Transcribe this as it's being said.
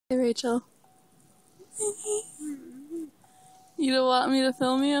Hey, Rachel. You don't want me to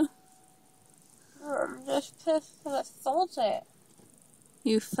film you? I'm just pissed because I felt it.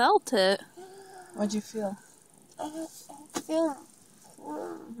 You felt it? What'd you feel? I feel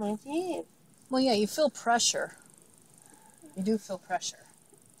my teeth. Well, yeah, you feel pressure. You do feel pressure.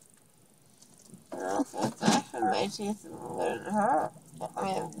 I don't feel pressure in my teeth. It wouldn't hurt. I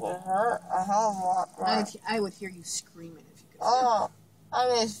mean, it would hurt a hell of a lot more. I would hear you screaming if you could. Oh, I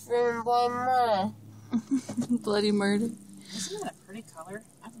was screaming blood money. Bloody murder. Isn't that a pretty color?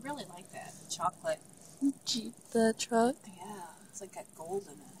 I really like that. The chocolate. Jeep the truck. Yeah, it's like got gold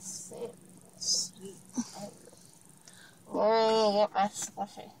in it. Sweet. Where do you get my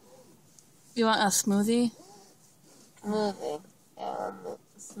slushy? You want a smoothie? Smoothie. Yeah, I want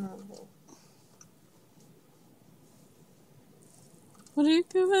a smoothie. What are you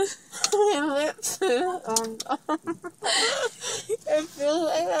doing? My lips. It feels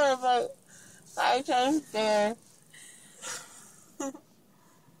like I'm about 5 times there. I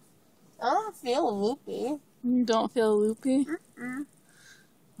don't feel loopy. You don't feel loopy? Mm-mm.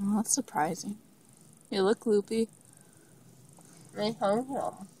 Oh, that's surprising. You look loopy. My tongue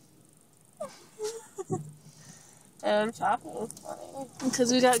feels. And I'm talking funny.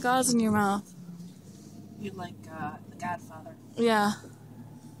 Because we got gauze in your mouth. You like The Godfather. Yeah.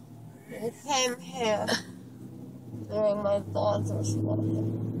 I came here during my thoughts were smoking.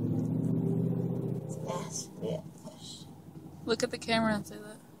 That's it. Look at the camera and say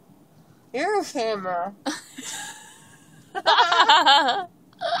that. You're a camera.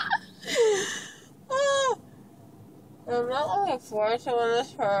 I'm not looking forward to when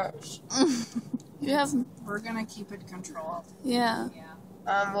this hurts. You have... We're gonna keep it controlled. Yeah. Yeah.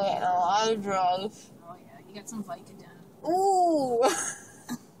 I'm getting a lot of drugs. Oh yeah. You got some Vicodin. Ooh!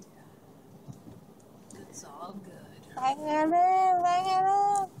 It's all good. Vicodin.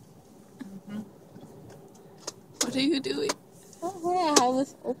 Mm-hmm. What are you doing? Oh, yeah, how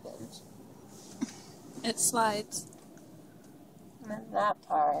this opens. It slides. That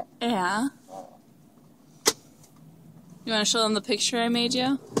part. Yeah. You want to show them the picture I made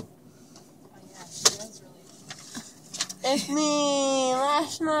you? Oh yeah, she does really. It's me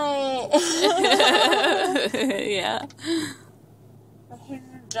last night. Yeah. I should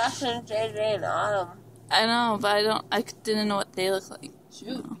do Justin, JJ, and Autumn. I know, but I didn't know what they look like.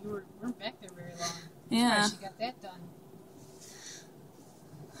 Shoot, you weren't back there very long. Yeah. She got that done.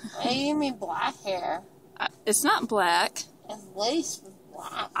 Why you give me black hair? It's not black. It's laced with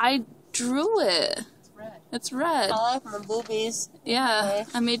black. I drew it. It's red. It's red. I like my boobies. Yeah. Okay.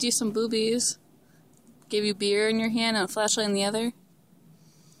 I made you some boobies. Gave you beer in your hand and a flashlight in the other.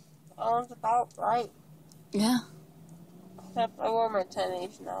 Sounds about right. Yeah. Except I wear my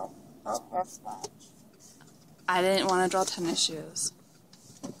tennies now. I don't wear flats. I didn't want to draw tennis shoes.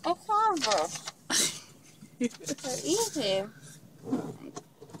 I Converse. They're easy.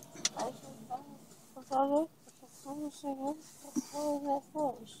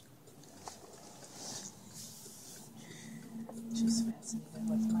 She's fascinated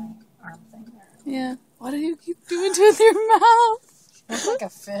with my arm thing there. Yeah. What do you keep doing with your mouth? Looks like a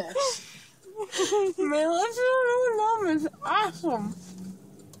fish. My lips are really numb. It's awesome.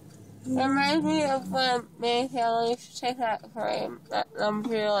 It reminds me of when me and Kelly used to take that cream, that numb to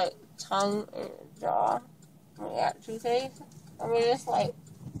your like tongue and your jaw. We got toothache. And we just like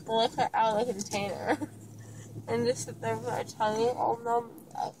lick it out of the container. And just sit there with our tongue all numb.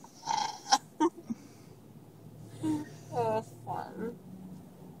 It was fun.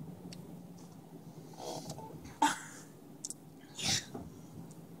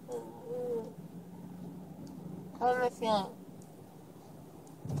 How am I feeling?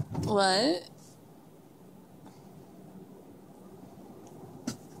 What?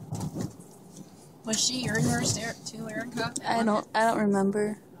 Was she your nurse there too, Erica? I don't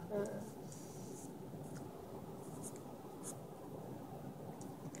remember.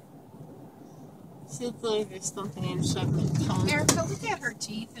 Seems like there's something inside my tongue. Erica, look at her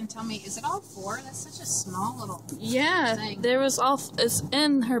teeth and tell me, is it all 4? That's such a small little Yeah. thing. There was it's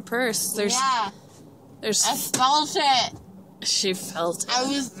in her purse. There's Yeah, I felt it. She felt it. I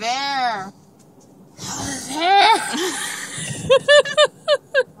was there. I was there.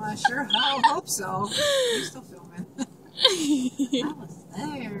 I sure hope so. You still filming? I was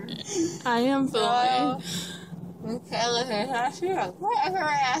there. I am filming. Okay, look at her. She was like, her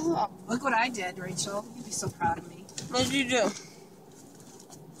ass up. Look what I did, Rachel. You'd be so proud of me. What'd you do?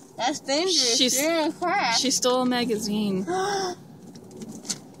 That's dangerous. She's- You're in a crash. She stole a magazine.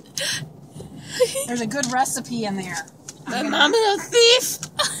 There's a good recipe in there. My mom is a thief.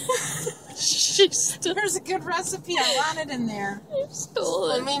 She stole, There's a good recipe. I want it in there.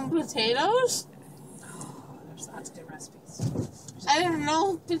 stole I it. mean, potatoes? Oh, there's lots of good recipes. I didn't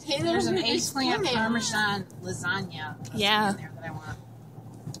know potatoes There's an were eggplant spinach. parmesan lasagna recipe Yeah. in there that I want.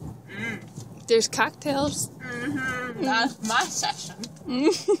 There's cocktails. Mm-hmm. That's my section.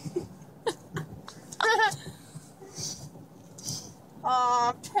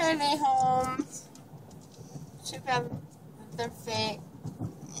 Oh, pretty homes. Too bad they're fake.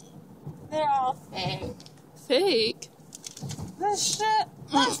 They're all fake. Fake. This shit,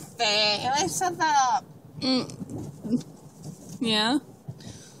 that's fake. And I set that up. Yeah.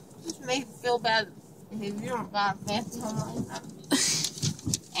 Just make you feel bad if you don't got a fancy home like that.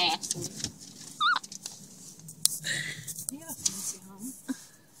 Asshole. You got a fancy home.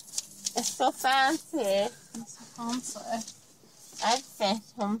 It's so fancy. It's so fancy. I have a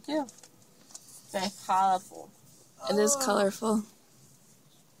fancy home too. Very colorful. It is colorful.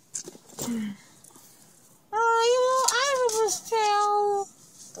 Oh, you know, I have this tail.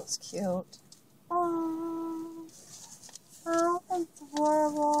 That's cute. Oh, it's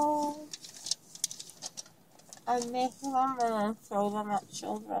adorable. I make them and throw them at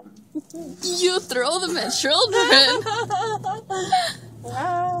children. You throw them at children.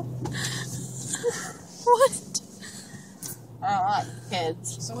 Yeah. What? I don't like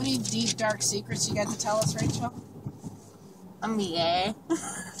kids. So any deep, dark secrets you got to tell us, Rachel? I'm gay.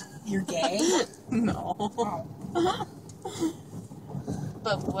 You're gay? No. Oh.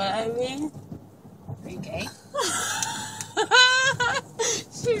 But what I mean? Are you gay?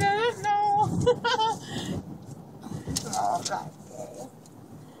 She doesn't know. No, I'm not gay.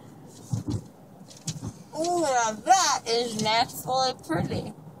 Ooh, now that is naturally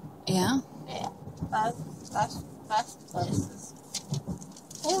pretty. Yeah. Yeah, that's places.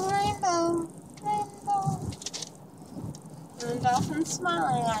 Hey, rainbow, rainbow. And the dolphin's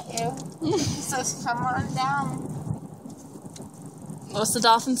smiling at you. He says, come on down. What's the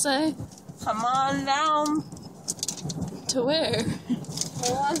dolphin say? Come on down. To where?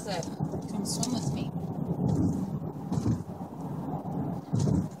 Who was it? Come swim with me.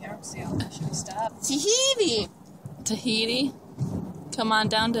 Should we stop? Tahiti. Tahiti. Come on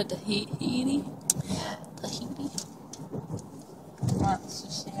down to Tahiti. Tahiti. Wants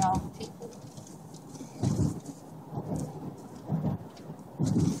to see all the people.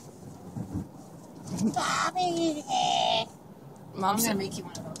 Bobby. I'm Mom's gonna make you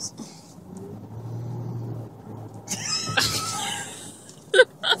one of those.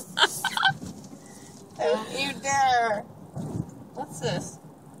 Don't you dare. What's this?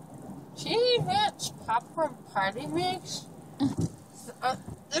 Cheesy Ranch popcorn party mix?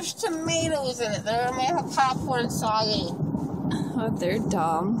 There's tomatoes in it. They're gonna make the popcorn soggy. Oh, they're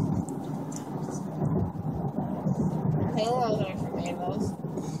dumb. I think those are tomatoes.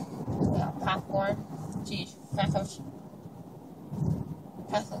 Yeah, popcorn, cheese, peppers,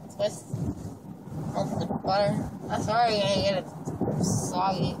 pretzel twist, melted butter. That's already gonna get it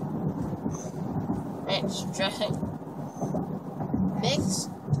soggy. Ranch dressing. Mix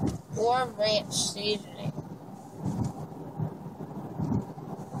or ranch seasoning.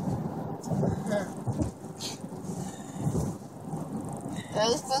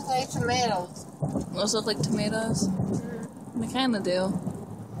 Those look like tomatoes. Those look like tomatoes. They kind of do.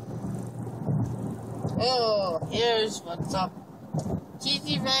 Oh, here's what's up.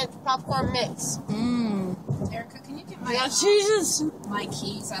 Cheesy ranch popcorn mix. Mmm. Erica, can you get I got cheeses. my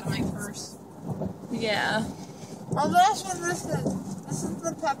keys out of my purse? Yeah. Oh, that's what this is. This is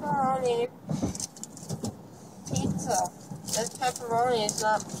the pepperoni pizza. It's pepperoni, it's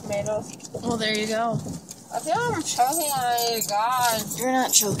not tomatoes. Well, there you go. I feel like I'm choking on it, God. You're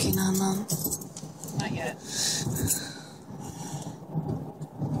not choking on them. Not yet.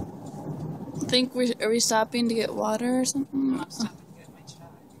 Are we stopping to get water or something? I'm stopping to get my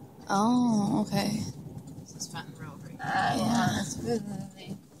shot. Oh, okay. This is Fenton Road right now. Yeah, it's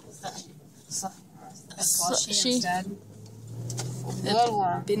really A slushy Slushy. instead. good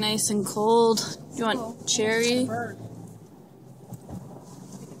one. Be nice and cold. You want cherry? A bird.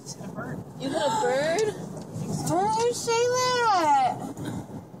 It's a bird. You got a bird? Don't you say that?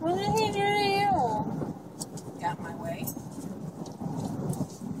 What did he do to you? Got in my way.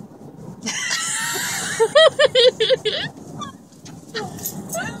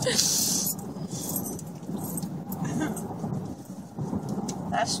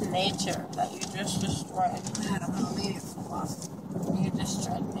 That's nature that you just destroyed. I don't know. Maybe it flew off. You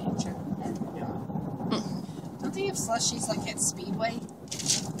destroyed nature. Don't they have slushies like at Speedway?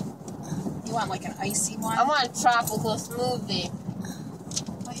 You want like an icy one? I want a tropical smoothie.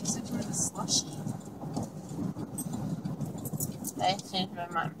 I thought you said you wanted a slushie. I changed my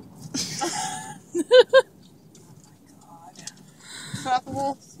mind. God.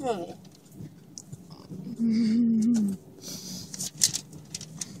 Tropical smoothie.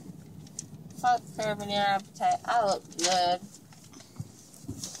 Fuck curbing your appetite. I look good.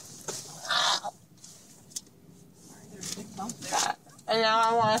 Ow. There's a big bump there. And now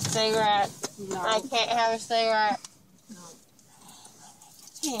I want a cigarette. No. I can't have a cigarette. No.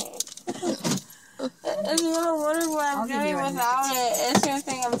 Can't. If you want to wonder what I'm I'll give doing you a without nicotine. it, it's gonna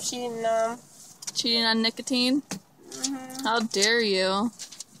think I'm cheating them. Cheating on nicotine? Mm-hmm. How dare you?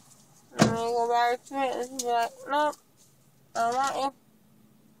 I'm gonna go back to it and be like, nope, I don't want you.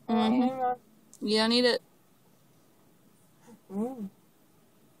 I don't want you anymore. You don't need it. Mm.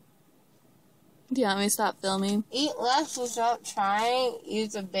 Do you want me to stop filming? Eat less without trying.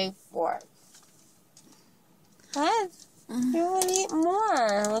 Use a big fork. What? You would eat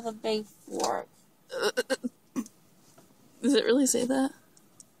more with a big fork. Does it really say that?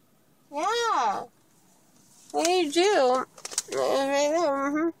 Yeah. What you do is right there.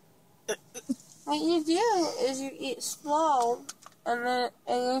 Mm-hmm. What you do is you eat slow, and then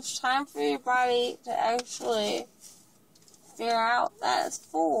it gives time for your body to actually figure out that it's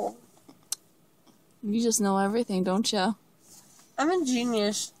full. You just know everything, don't you? I'm a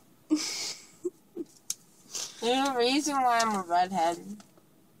genius. There's a reason why I'm a redhead.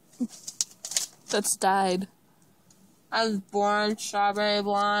 That's dyed. I was born strawberry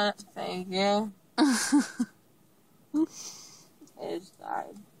blonde. Thank you. It's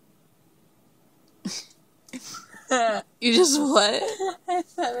died. You just what? I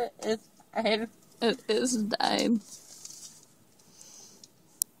said it's died. It is dyed.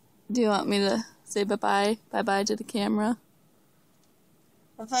 Do you want me to say bye-bye? Bye-bye to the camera?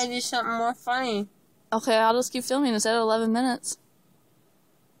 If I do something more funny. Okay, I'll just keep filming. It's at 11 minutes.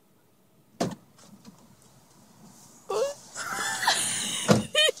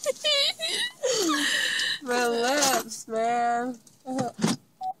 My lips, man.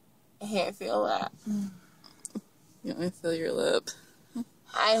 I can't feel that. You want me to feel your lip?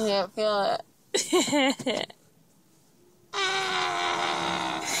 I can't feel it.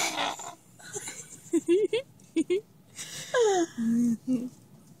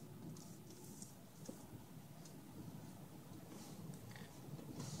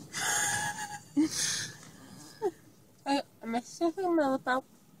 Am I sticking my lip out?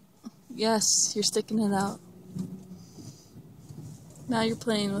 Yes, you're sticking it out. Now you're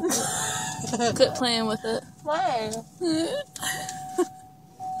playing with it. Quit playing with it. Why?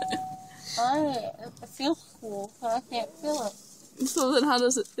 Why? It feels cool, but I can't feel it. So then how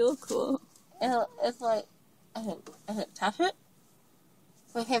does it feel cool? It's like, I can touch it,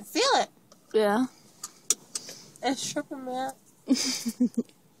 but I can't feel it. Yeah. It's tripping me out. It's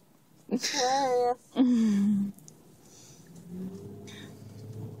hilarious.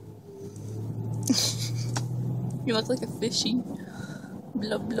 You look like a fishy.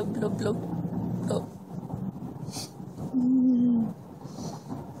 Blub, blub, blub, blub. Blub.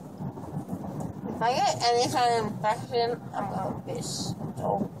 If I get any kind of infection, I'm gonna be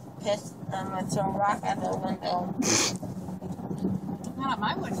so pissed. I'm gonna throw a rock at the window. Not at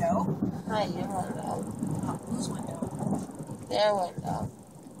my window. Not your window. Oh, whose window? Their window.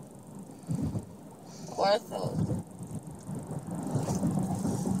 Ortho's.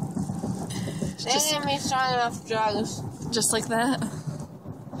 They Just- give me strong enough drugs. Just like that?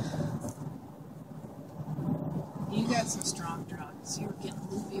 You got some strong drugs. You were getting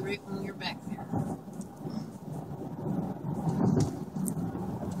loopy right when you were back there.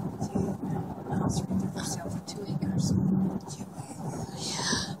 See, the house right there for sale for 2 acres.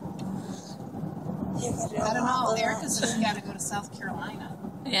 I don't know. Erica's just got to go to South Carolina.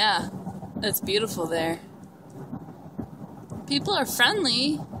 Yeah. It's beautiful there. People are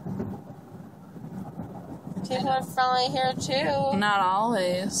friendly. People are friendly here too. Not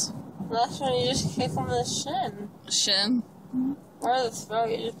always. That's when you just kick them in the shin. Shin. Or the throat,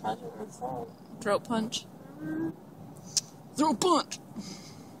 you just punch them in the throat. Throat punch. Throat punch.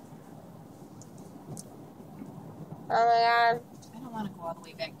 Oh my god. I don't want to go all the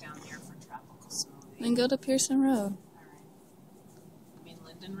way back down there for tropical smoothie. Then go to Pearson Road. All right. You mean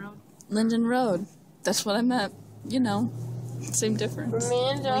Linden Road? Linden Road. That's what I meant. You know. Same difference. Me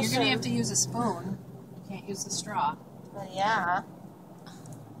and Well, you're Justin. going to have to use a spoon. You can't use the straw. Well, yeah.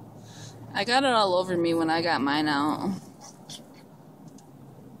 I got it all over me when I got mine out.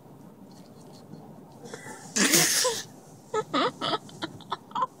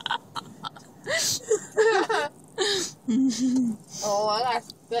 Oh, I got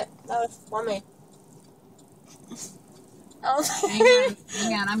spit. That was funny.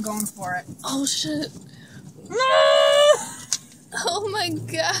 Hang on, I'm going for it. Oh shit. No! Oh my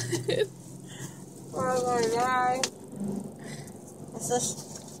god. We're gonna die. It's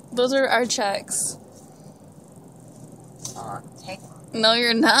just Those are our checks. take No,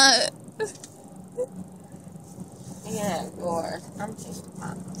 you're not. yeah, yours. I'm taking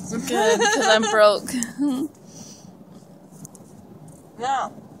mine. Good, because I'm broke.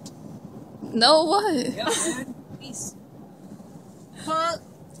 No. No, what? Yep, dude. Peace. But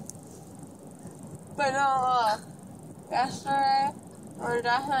no, yesterday, when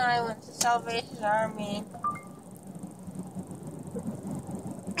Josh and I went to Salvation Army,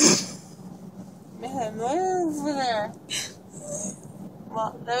 man, what is over there?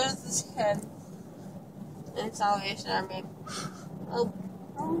 Well, there was this kid in Salvation Army. A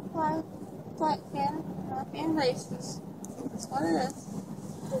black kid, not being racist. That's what it is.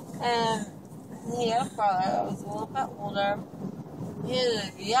 And he had a brother that was a little bit older. He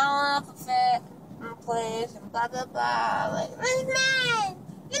was yelling up a fit in the place and blah blah blah, like, where's mine?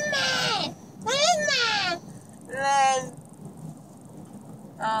 Where's mine? Where's mine? And then,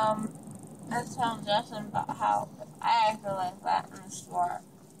 I was telling Justin about how if I acted like that in the store,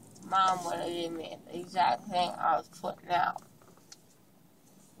 Mom would have given me the exact thing I was putting out.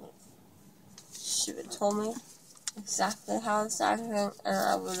 She would have told me exactly how it's acting, and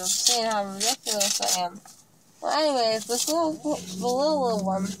I would have seen how ridiculous I am. Well, anyways, the little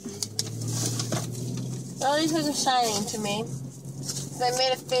one really took a shining to me. So I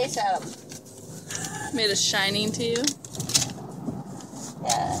made a face at him. Made a shining to you?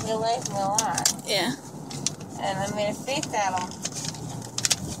 Yeah, he liked me a lot. Yeah. And I made a face at him.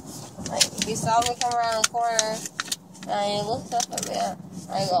 Like, he saw me come around the corner, and he looked up at me, and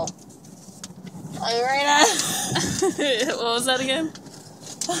I go, are you ready now? What was that again?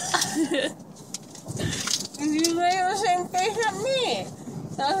 Because you made the same face at me.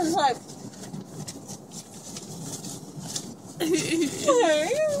 So I was like,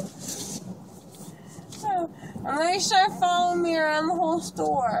 and then he started following me around the whole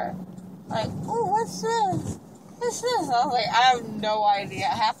store. Like, oh, what's this? What's this? I was like, I have no idea.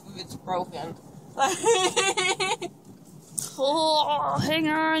 Half of it's broken. Oh, hang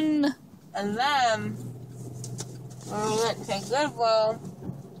on. And then, when we went to Goodwill,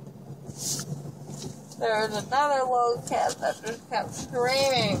 there was another little kid that just kept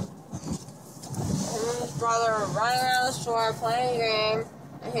screaming. And then his brother was running around the store playing a game,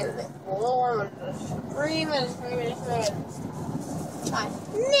 and the little one was just screaming. Like,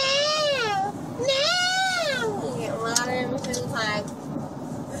 no! No! And getting louder every single time.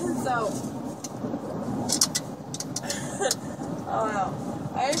 So, oh no.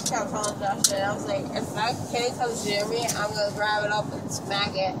 I just kept telling Josh I was like, if that kid comes near me, I'm gonna grab it up and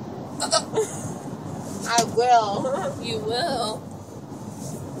smack it. I will. You will.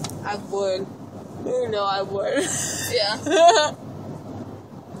 I would. You know I would. Yeah.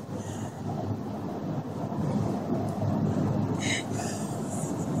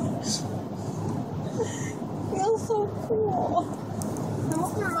 Feels so cool. I'm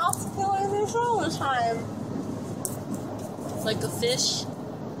with your mouth feeling this all the time. Like a fish.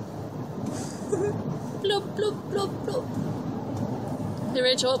 Bloop, bloop, bloop, bloop. Hey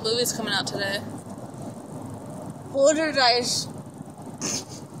Rachel, what movie's coming out today? Poltergeist.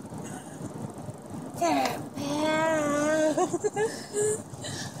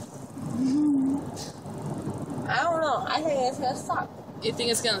 I don't know. I think it's gonna suck. You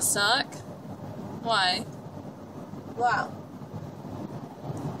think it's gonna suck? Why? Wow.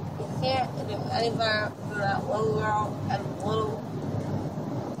 You can't do any better than that little girl and little.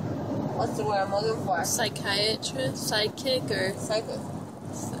 What's the word I'm looking for? Psychiatrist? Psychic or? Psychic.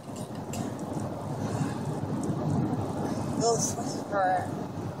 Psychic. Ghost whisperer.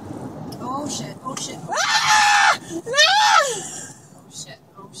 Oh shit, oh shit, Ah! No! oh shit,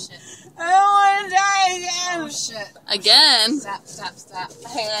 oh shit, I don't want to die again. oh shit. Again? Stop, stop, stop. I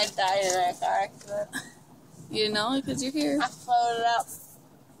think I died in a car accident. You know, because you're here. I floated up.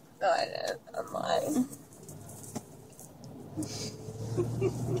 No, I didn't. I'm lying.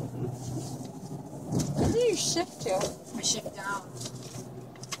 Where did you shift to? I shift down.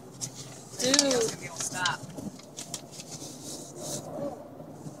 Dude. I was gonna be able to stop.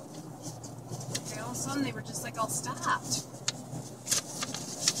 Okay, all of a sudden they were just like all stopped.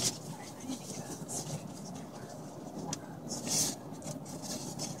 Alright, I need to get out of this game.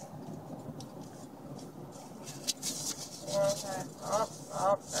 Okay.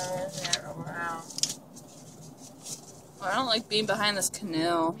 Oh, there's that around. I don't like being behind this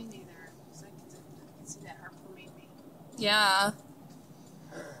canoe. Me neither. Because I can see that harpooning me. Yeah.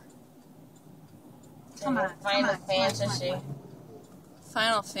 Come on, Final come on, come on, Fantasy. come on.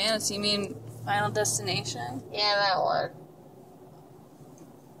 Final Fantasy, you mean Final Destination? Yeah, that one.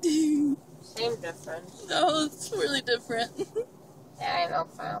 Same difference. No, it's really different. Yeah, I know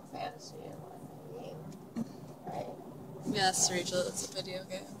Final Fantasy is like a game. Right? Yes, Rachel, it's a video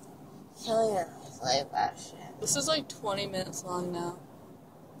game. Killing her like that shit. This is like 20 minutes long now.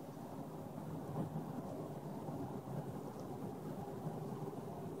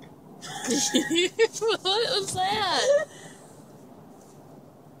 What was that?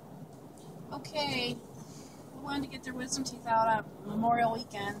 Okay. We wanted to get their wisdom teeth out on Memorial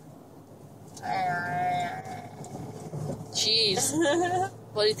Weekend. Jeez.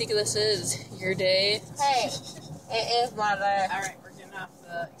 What do you think this is? Your day? Hey, it is my day. Alright, we're getting off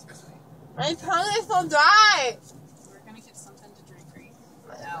the expressway. My tongue is so dry. We're gonna get something to drink for you.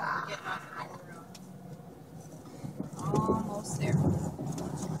 Now we're getting off the road. Almost there.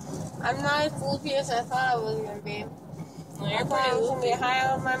 I'm not as sleepy as I thought I was going to be. I You're thought I was going to be pretty high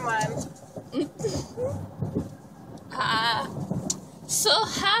on my mind. high. So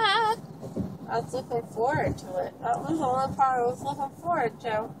high. I was looking forward to it. That was the only part I was looking forward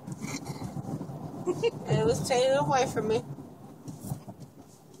to. And it was taken away from me.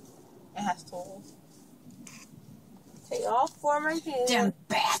 Assholes. Take all four of my teeth. Them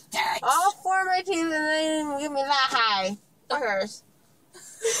bastards! All four of my teeth and they didn't even give me that high. Fuckers.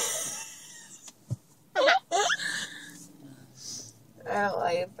 I don't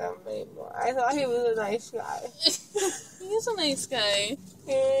like them anymore. I thought he was a nice guy. He's a nice guy. He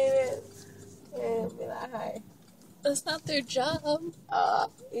didn't give me that high. That's not their job.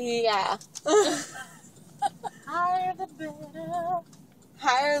 Yeah. Higher the better.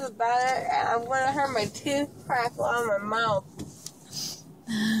 Higher the better, and I'm gonna hurt my teeth crackle on my mouth.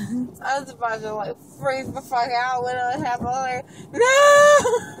 I was about to like freak the fuck out when I was happening. No!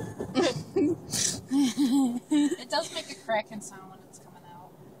 It does make a cracking sound when it's coming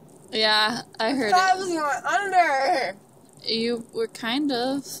out. Yeah, I heard I it. was going under. You were kind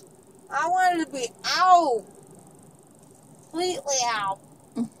of. I wanted to be out. Completely out.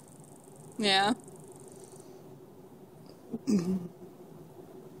 Yeah.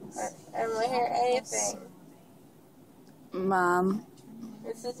 I don't hear anything. Mom.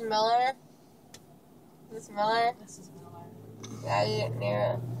 This is Miller. This is Miller. This is Miller. Yeah, you didn't hear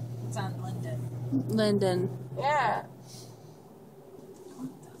it. It's on Linden. Lyndon. Yeah. What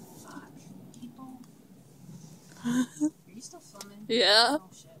the fuck? People? Are you still filming? Yeah. Oh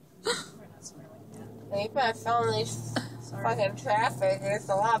shit. We're not swearing like that. You better film these Sorry. fucking traffic. It's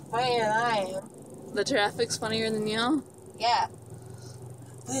a lot funnier than I am. The traffic's funnier than you? Yeah.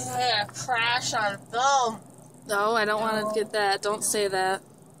 We had a crash on film. No, I don't want to get that. Don't say that.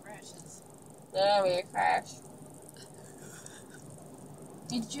 Crashes. There we crash.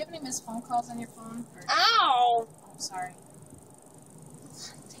 Hey, did you have any missed phone calls on your phone? Or... Ow! Oh, sorry.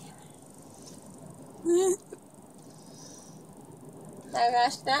 I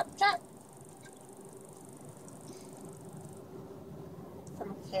got Snapchat.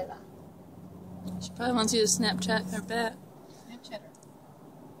 From Kayla. She probably wants you to Snapchat her back. Snapchat her.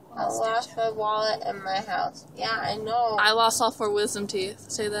 I lost my wallet in my house. Yeah, I know. I lost all 4 wisdom teeth.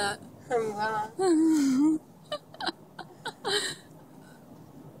 Say that. I'm gonna.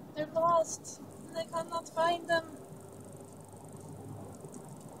 They're lost. And I cannot find them.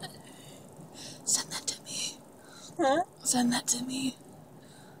 Send that to me. Huh? Send that to me.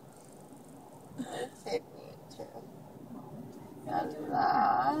 Take me to. And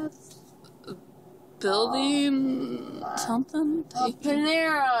lost. Building something? Oh, Take it.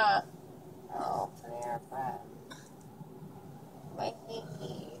 Panera. Oh, Panera bread. My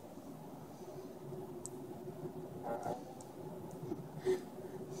hinky.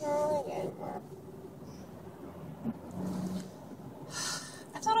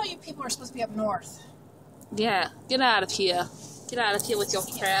 I thought all you people were supposed to be up north. Yeah, get out of here. Get out of here with your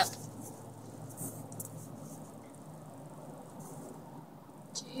crap.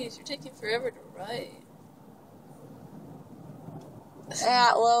 Jeez, you're taking forever to write.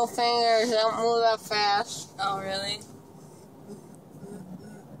 Yeah, little fingers don't move that fast. Oh, really?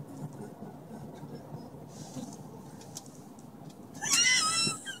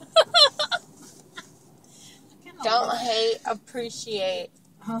 Don't hate, appreciate.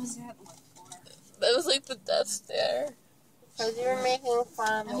 How was that look for? That was like the death stare. Because you're making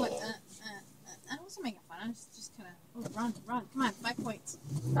fun I of me. wasn't making fun. I was just kind of, oh, run. Come on, 5 points.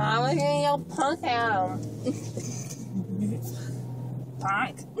 I was gonna yell punk at him.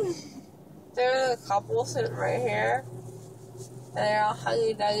 Punk. There's a couple sitting right here. And they're all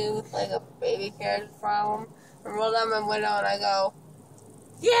huggy-duggy with like a baby carriage from them. I roll down my window and I go,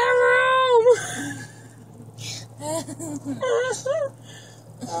 get a room!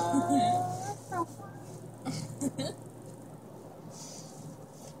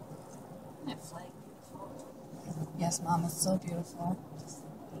 Yes, Mom, it's so beautiful.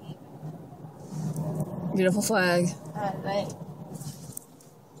 Beautiful flag. Night.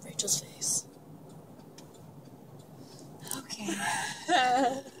 Rachel's face. Okay.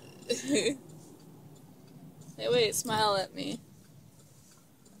 Hey, wait, smile at me.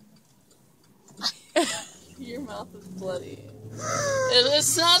 Your mouth is bloody.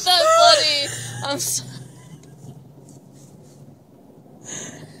 It's not that bloody. I'm sorry.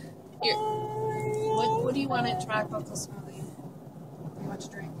 What do you want at Tropical Smoothie? What do you want to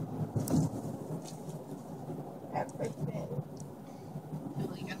drink? Everything.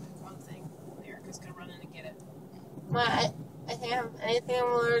 Well, you gotta pick one thing. Erica's gonna run in and get it. I think I'm anything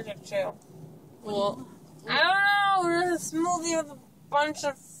I'm allergic to. Well, I don't know. There's a smoothie with a bunch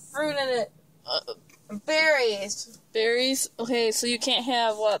of fruit in it. Berries. berries. Okay, so you can't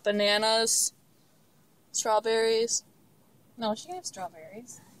have what? Bananas, strawberries. No, she can have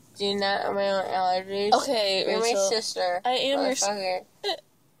strawberries. Do you not have my own allergies? Okay, You're my Rachel. sister. I am your. Motherfucker.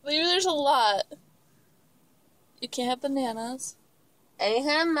 Maybe there's a lot. You can't have bananas, Any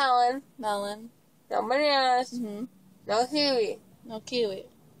kind of melon. melon. No bananas. Mm-hmm. No kiwi. No kiwi.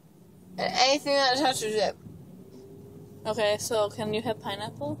 And anything that touches it. Okay, so can you have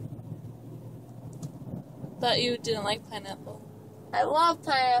pineapple? Thought you didn't like pineapple. I love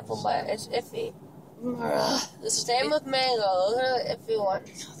pineapple, but it's iffy. This is Same with mango. Those are the iffy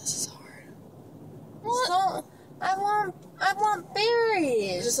ones. Oh, this is hard. So, I want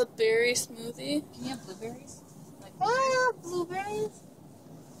berries. Is this a berry smoothie? Can you have blueberries? Like I want blueberries.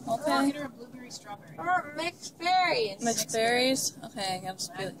 Okay. Get her a blueberry strawberry. I want mixed berries. Mixed berries? Okay, I gotta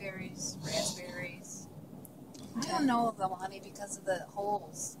spit. Blackberries, raspberries. I don't know though, honey, because of the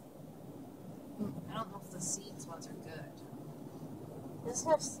holes. I don't know if the seeds ones are good. Just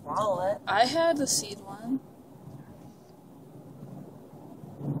gonna swallow it. I had the seed one.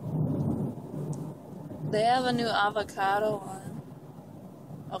 They have a new avocado one.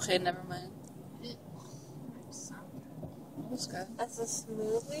 Okay, never mind. That's good. That's a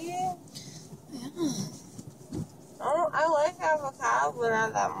smoothie? Yeah. Oh, I like avocado, but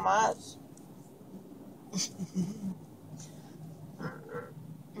not that much.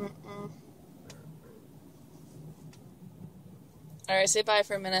 Mm-mm. Alright, say bye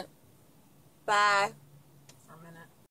for a minute. Bye.